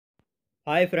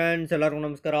Hi friends, ಎಲ್ಲರಿಗೂ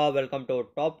ನಮಸ್ಕಾರ. Welcome to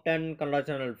top 10 Kannada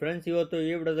channel. Friends, ಇವತ್ತು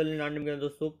ಈ ವಿಡಿಯೋದಲ್ಲಿ ನಾನು ನಿಮಗೆ ಒಂದು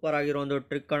ಸೂಪರ್ ಆಗಿರೋ ಒಂದು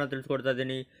ಟ್ರಿಕ್ಕನ್ನು ತಿಳಿಸ್ಕೊಡ್ತಾ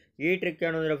ಇದ್ದೀನಿ. ಈ ಟ್ರಿಕ್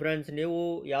ಏನಂದರೆ ಫ್ರೆಂಡ್ಸ್, ನೀವು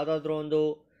ಯಾವುದಾದ್ರೂ ಒಂದು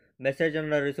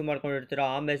ಮೆಸೇಜನ್ನು ರಿಸೀವ್ ಮಾಡ್ಕೊಂಡಿರ್ತೀರ.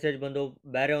 ಆ ಮೆಸೇಜ್ ಬಂದು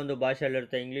ಬೇರೆ ಒಂದು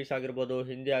ಭಾಷೆಯಲ್ಲಿರುತ್ತೆ. ಇಂಗ್ಲೀಷ್ ಆಗಿರ್ಬೋದು,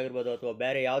 ಹಿಂದಿ ಆಗಿರ್ಬೋದು, ಅಥವಾ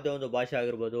ಬೇರೆ ಯಾವುದೇ ಒಂದು ಭಾಷೆ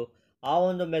ಆಗಿರ್ಬೋದು. ಆ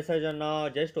ಒಂದು ಮೆಸೇಜನ್ನು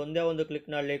ಜಸ್ಟ್ ಒಂದೇ ಒಂದು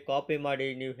ಕ್ಲಿಕ್ನಲ್ಲಿ ಕಾಪಿ ಮಾಡಿ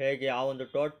ನೀವು ಹೇಗೆ ಆ ಒಂದು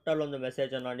ಟೋಟಲ್ ಒಂದು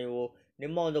ಮೆಸೇಜನ್ನು ನೀವು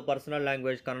ನಿಮ್ಮ ಒಂದು ಪರ್ಸನಲ್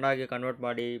ಲ್ಯಾಂಗ್ವೇಜ್ ಕನ್ನಡಗೆ ಕನ್ವರ್ಟ್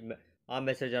ಮಾಡಿ ಆ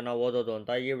ಮೆಸೇಜನ್ನು ಓದೋದು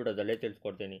ಅಂತ ಈ ವಿಡಿಯೋದಲ್ಲಿ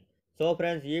ತಿಳಿಸ್ಕೊಡ್ತೀನಿ. ಸೊ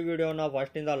ಫ್ರೆಂಡ್ಸ್, ಈ ವಿಡಿಯೋನ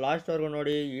ಫಸ್ಟಿಂದ ಲಾಸ್ಟ್ವರೆಗೂ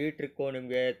ನೋಡಿ. ಈ ಟ್ರಿಕ್ಕು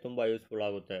ನಿಮಗೆ ತುಂಬ ಯೂಸ್ಫುಲ್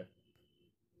ಆಗುತ್ತೆ.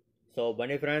 ಸೊ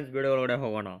ಬನ್ನಿ ಫ್ರೆಂಡ್ಸ್, ವಿಡಿಯೋ ಒಳಗಡೆ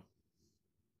ಹೋಗೋಣ.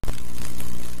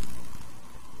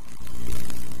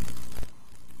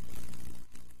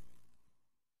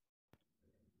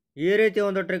 ಈ ರೀತಿ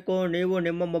ಒಂದು ಟ್ರಿಕ್ಕು ನೀವು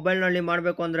ನಿಮ್ಮ ಮೊಬೈಲ್ನಲ್ಲಿ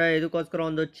ಮಾಡಬೇಕು ಅಂದರೆ ಇದಕ್ಕೋಸ್ಕರ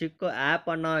ಒಂದು ಚಿಕ್ಕ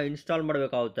ಆ್ಯಪನ್ನು ಇನ್ಸ್ಟಾಲ್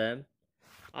ಮಾಡಬೇಕಾಗುತ್ತೆ.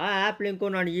 ಆ ಆ್ಯಪ್ ಲಿಂಕು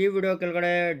ನಾನು ಈ ವಿಡಿಯೋ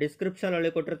ಕೆಳಗಡೆ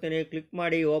ಡಿಸ್ಕ್ರಿಪ್ಷನಲ್ಲಿ ಕೊಟ್ಟಿರ್ತೀನಿ. ಕ್ಲಿಕ್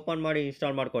ಮಾಡಿ ಓಪನ್ ಮಾಡಿ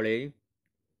ಇನ್ಸ್ಟಾಲ್ ಮಾಡ್ಕೊಳ್ಳಿ.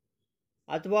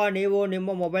 ಅಥವಾ ನೀವು ನಿಮ್ಮ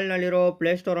ಮೊಬೈಲ್ನಲ್ಲಿರೋ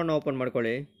ಪ್ಲೇಸ್ಟೋರನ್ನು ಓಪನ್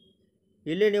ಮಾಡ್ಕೊಳ್ಳಿ.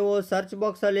 ಇಲ್ಲಿ ನೀವು ಸರ್ಚ್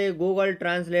ಬಾಕ್ಸಲ್ಲಿ ಗೂಗಲ್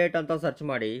ಟ್ರಾನ್ಸ್ಲೇಟ್ ಅಂತ ಸರ್ಚ್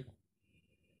ಮಾಡಿ.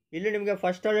 ಇಲ್ಲಿ ನಿಮಗೆ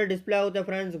ಫಸ್ಟಲ್ಲಿ ಡಿಸ್ಪ್ಲೇ ಆಗುತ್ತೆ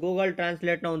ಫ್ರೆಂಡ್ಸ್, ಗೂಗಲ್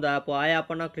ಟ್ರಾನ್ಸ್ಲೇಟ್ನ ಒಂದು ಆ್ಯಪು. ಆ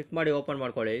ಆ್ಯಪನ್ನು ಕ್ಲಿಕ್ ಮಾಡಿ ಓಪನ್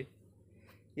ಮಾಡ್ಕೊಳ್ಳಿ.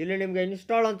 ಇಲ್ಲಿ ನಿಮಗೆ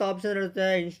ಇನ್ಸ್ಟಾಲ್ ಅಂತ ಆಪ್ಷನ್ ಇರುತ್ತೆ.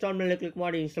 ಇನ್ಸ್ಟಾಲ್ ಮೇಲೆ ಕ್ಲಿಕ್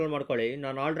ಮಾಡಿ ಇನ್ಸ್ಟಾಲ್ ಮಾಡ್ಕೊಳ್ಳಿ.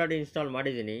 ನಾನು ಆಲ್ರೆಡಿ ಇನ್ಸ್ಟಾಲ್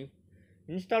ಮಾಡಿದ್ದೀನಿ.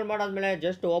 ಇನ್ಸ್ಟಾಲ್ ಮಾಡಾದ್ಮೇಲೆ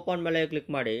ಜಸ್ಟ್ ಓಪನ್ ಮೇಲೆ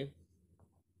ಕ್ಲಿಕ್ ಮಾಡಿ.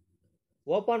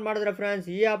 ಓಪನ್ ಮಾಡಿದ್ರೆ ಫ್ರೆಂಡ್ಸ್,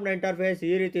 ಈ ಆ್ಯಪ್ನ ಇಂಟರ್ಫೇಸ್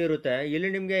ಈ ರೀತಿ ಇರುತ್ತೆ. ಇಲ್ಲಿ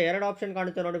ನಿಮಗೆ ಎರಡು ಆಪ್ಷನ್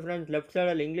ಕಾಣುತ್ತೆ ನೋಡಿ ಫ್ರೆಂಡ್ಸ್. ಲೆಫ್ಟ್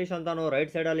ಸೈಡಲ್ಲಿ ಇಂಗ್ಲೀಷ್ ಅಂತಾನು,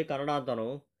 ರೈಟ್ ಸೈಡಲ್ಲಿ ಕನ್ನಡ ಅಂತಾನು.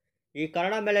 ಈ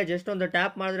ಕನ್ನಡ ಮೇಲೆ ಜಸ್ಟ್ ಒಂದು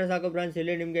ಟ್ಯಾಪ್ ಮಾಡಿದ್ರೆ ಸಾಕು ಫ್ರೆಂಡ್ಸ್.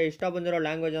 ಇಲ್ಲಿ ನಿಮಗೆ ಇಷ್ಟ ಬಂದಿರೋ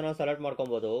ಲ್ಯಾಂಗ್ವೇಜನ್ನು ಸೆಲೆಕ್ಟ್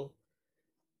ಮಾಡ್ಕೊಬೋದು.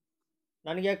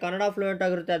 ನನಗೆ ಕನ್ನಡ ಫ್ಲೂಯೆಂಟ್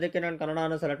ಆಗಿರುತ್ತೆ, ಅದಕ್ಕೆ ನಾನು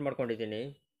ಕನ್ನಡನ ಸೆಲೆಕ್ಟ್ ಮಾಡ್ಕೊಂಡಿದ್ದೀನಿ.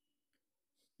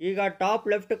 ಈಗ top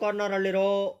left ಕಾರ್ನರಲ್ಲಿರೋ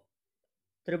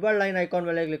triple nine icon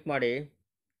ಮೇಲೆ ಕ್ಲಿಕ್ ಮಾಡಿ.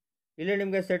 ಇಲ್ಲಿ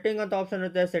ನಿಮಗೆ ಸೆಟ್ಟಿಂಗ್ ಅಂತ ಆಪ್ಷನ್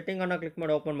ಇರುತ್ತೆ. ಸೆಟ್ಟಿಂಗನ್ನು ಕ್ಲಿಕ್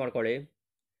ಮಾಡಿ ಓಪನ್ ಮಾಡ್ಕೊಳ್ಳಿ.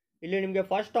 ಇಲ್ಲಿ ನಿಮಗೆ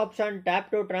first option tap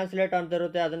to translate ಅಂತ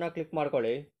ಇರುತ್ತೆ, ಅದನ್ನು ಕ್ಲಿಕ್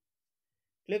ಮಾಡ್ಕೊಳ್ಳಿ.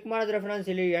 ಕ್ಲಿಕ್ ಮಾಡಿದ್ರೆ ಫ್ರೆಂಡ್ಸ್,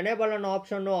 ಇಲ್ಲಿ ಎನೇಬಲ್ ಅನ್ನೋ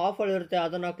ಆಪ್ಷನ್ನು ಆಫಲ್ಲಿ ಇರುತ್ತೆ,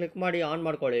 ಅದನ್ನು ಕ್ಲಿಕ್ ಮಾಡಿ ಆನ್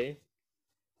ಮಾಡ್ಕೊಳ್ಳಿ.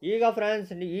 ಈಗ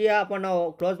ಫ್ರೆಂಡ್ಸ್, ಈ ಆ್ಯಪನ್ನು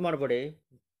ಕ್ಲೋಸ್ ಮಾಡಿಬಿಡಿ.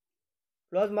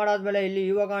 ಕ್ಲೋಸ್ ಮಾಡಾದ್ಮೇಲೆ ಇಲ್ಲಿ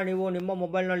ಇವಾಗ ನೀವು ನಿಮ್ಮ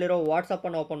ಮೊಬೈಲ್ನಲ್ಲಿರೋ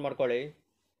ವಾಟ್ಸಪ್ಪನ್ನು ಓಪನ್ ಮಾಡ್ಕೊಳ್ಳಿ.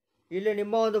 ಇಲ್ಲಿ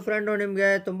ನಿಮ್ಮ ಒಂದು ಫ್ರೆಂಡು ನಿಮಗೆ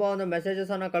ತುಂಬ ಒಂದು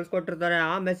ಮೆಸೇಜಸನ್ನು ಕಳಿಸ್ಕೊಟ್ಟಿರ್ತಾರೆ.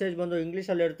 ಆ ಮೆಸೇಜ್ ಬಂದು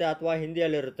ಇಂಗ್ಲೀಷಲ್ಲಿರುತ್ತೆ ಅಥವಾ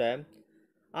ಹಿಂದಿಯಲ್ಲಿರುತ್ತೆ.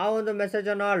 ಆ ಒಂದು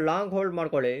ಮೆಸೇಜನ್ನು ಲಾಂಗ್ ಹೋಲ್ಡ್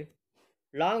ಮಾಡ್ಕೊಳ್ಳಿ.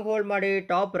 ಲಾಂಗ್ ಹೋಲ್ಡ್ ಮಾಡಿ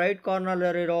top right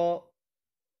ಕಾರ್ನರಲ್ಲಿರೋ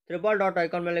triple dot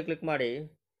icon ಮೇಲೆ ಕ್ಲಿಕ್ ಮಾಡಿ.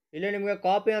 ಇಲ್ಲಿ ನಿಮಗೆ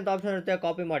ಕಾಪಿ ಅಂತ ಆಪ್ಷನ್ ಇರುತ್ತೆ,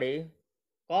 ಕಾಪಿ ಮಾಡಿ.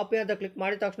 ಕಾಪಿ ಅಂತ ಕ್ಲಿಕ್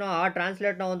ಮಾಡಿದ ತಕ್ಷಣ ಆ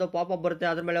ಟ್ರಾನ್ಸ್ಲೇಟ್ನ ಒಂದು ಪಾಪಪ್ ಬರುತ್ತೆ.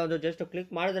 ಅದ್ರ ಮೇಲೆ ಒಂದು ಜಸ್ಟ್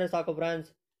ಕ್ಲಿಕ್ ಮಾಡಿದರೆ ಸಾಕು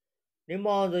ಫ್ರೆಂಡ್ಸ್, ನಿಮ್ಮ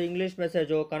ಒಂದು ಇಂಗ್ಲೀಷ್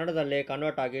ಮೆಸೇಜು ಕನ್ನಡದಲ್ಲಿ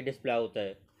ಕನ್ವರ್ಟ್ ಆಗಿ ಡಿಸ್ಪ್ಲೇ ಆಗುತ್ತೆ.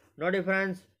 ನೋಡಿ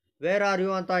ಫ್ರೆಂಡ್ಸ್, ವೇರ್ ಆರ್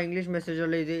ಯು ಅಂತ ಇಂಗ್ಲೀಷ್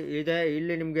ಮೆಸೇಜಲ್ಲಿ ಇದೆ.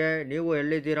 ಇಲ್ಲಿ ನಿಮಗೆ ನೀವು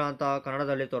ಎಲ್ಲಿದ್ದೀರಾ ಅಂತ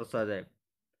ಕನ್ನಡದಲ್ಲಿ ತೋರಿಸ್ತಾ ಇದೆ.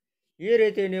 ಈ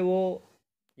ರೀತಿ ನೀವು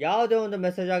ಯಾವುದೇ ಒಂದು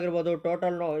ಮೆಸೇಜ್ ಆಗಿರ್ಬೋದು,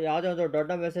 ಯಾವುದೇ ಒಂದು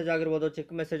ದೊಡ್ಡ ಮೆಸೇಜ್ ಆಗಿರ್ಬೋದು,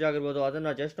 ಚಿಕ್ಕ ಮೆಸೇಜ್ ಆಗಿರ್ಬೋದು,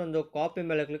 ಅದನ್ನು ಜಸ್ಟ್ ಒಂದು ಕಾಪಿ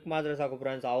ಮೇಲೆ ಕ್ಲಿಕ್ ಮಾಡಿದ್ರೆ ಸಾಕು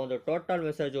ಫ್ರೆಂಡ್ಸ್, ಆ ಒಂದು ಟೋಟಲ್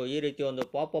ಮೆಸೇಜು ಈ ರೀತಿ ಒಂದು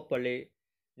ಪಾಪಪ್ಪಲ್ಲಿ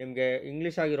ನಿಮಗೆ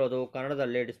ಇಂಗ್ಲೀಷ್ ಆಗಿರೋದು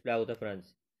ಕನ್ನಡದಲ್ಲಿ ಡಿಸ್ಪ್ಲೇ ಆಗುತ್ತೆ ಫ್ರೆಂಡ್ಸ್.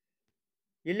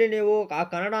 ಇಲ್ಲಿ ನೀವು ಆ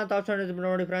ಕನ್ನಡ ಅಂತ ಆಪ್ಷನ್ ಇದೆ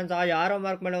ನೋಡಿ ಫ್ರೆಂಡ್ಸ್, ಆ ಯಾರೋ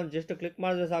ಮಾರ್ಕ್ ಮೇಲೆ ಒಂದು ಜಸ್ಟ್ ಕ್ಲಿಕ್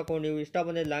ಮಾಡಿದ್ರೆ ಸಾಕು, ನೀವು ಇಷ್ಟ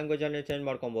ಬಂದಿದ್ದ ಲ್ಯಾಂಗ್ವೇಜನ್ನು ಚೇಂಜ್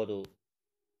ಮಾಡ್ಕೊಬೋದು.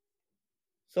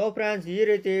 ಸೊ ಫ್ರೆಂಡ್ಸ್, ಈ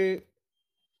ರೀತಿ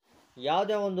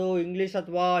ಯಾವುದೇ ಒಂದು ಇಂಗ್ಲೀಷ್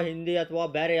ಅಥವಾ ಹಿಂದಿ ಅಥವಾ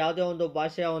ಬೇರೆ ಯಾವುದೇ ಒಂದು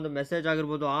ಭಾಷೆಯ ಒಂದು ಮೆಸೇಜ್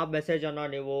ಆಗಿರ್ಬೋದು, ಆ ಮೆಸೇಜನ್ನು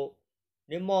ನೀವು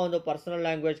ನಿಮ್ಮ ಒಂದು ಪರ್ಸನಲ್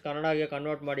ಲ್ಯಾಂಗ್ವೇಜ್ ಕನ್ನಡಗೆ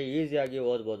ಕನ್ವರ್ಟ್ ಮಾಡಿ ಈಸಿಯಾಗಿ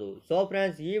ಓದ್ಬೋದು. ಸೊ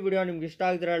ಫ್ರೆಂಡ್ಸ್, ಈ ವಿಡಿಯೋ ನಿಮ್ಗೆ ಇಷ್ಟ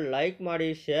ಆಗಿದ್ರೆ ಲೈಕ್ ಮಾಡಿ,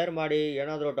 ಶೇರ್ ಮಾಡಿ.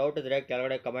 ಏನಾದರೂ ಡೌಟ್ ಇದ್ದರೆ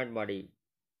ಕೆಳಗಡೆ ಕಮೆಂಟ್ ಮಾಡಿ.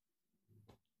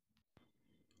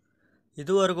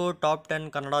 ಇದುವರೆಗೂ ಟಾಪ್ 10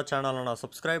 ಕನ್ನಡ ಚಾನಲನ್ನು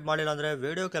ಸಬ್ಸ್ಕ್ರೈಬ್ ಮಾಡಿಲ್ಲ ಅಂದರೆ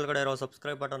ವಿಡಿಯೋ ಕೆಳಗಡೆ ಇರೋ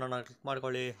ಸಬ್ಸ್ಕ್ರೈಬ್ ಬಟನನ್ನು ಕ್ಲಿಕ್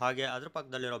ಮಾಡ್ಕೊಳ್ಳಿ. ಹಾಗೆ ಅದ್ರ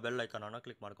ಪಕ್ಕದಲ್ಲಿರೋ ಬೆಲ್ ಐಕನನ್ನು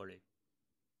ಕ್ಲಿಕ್ ಮಾಡ್ಕೊಳ್ಳಿ.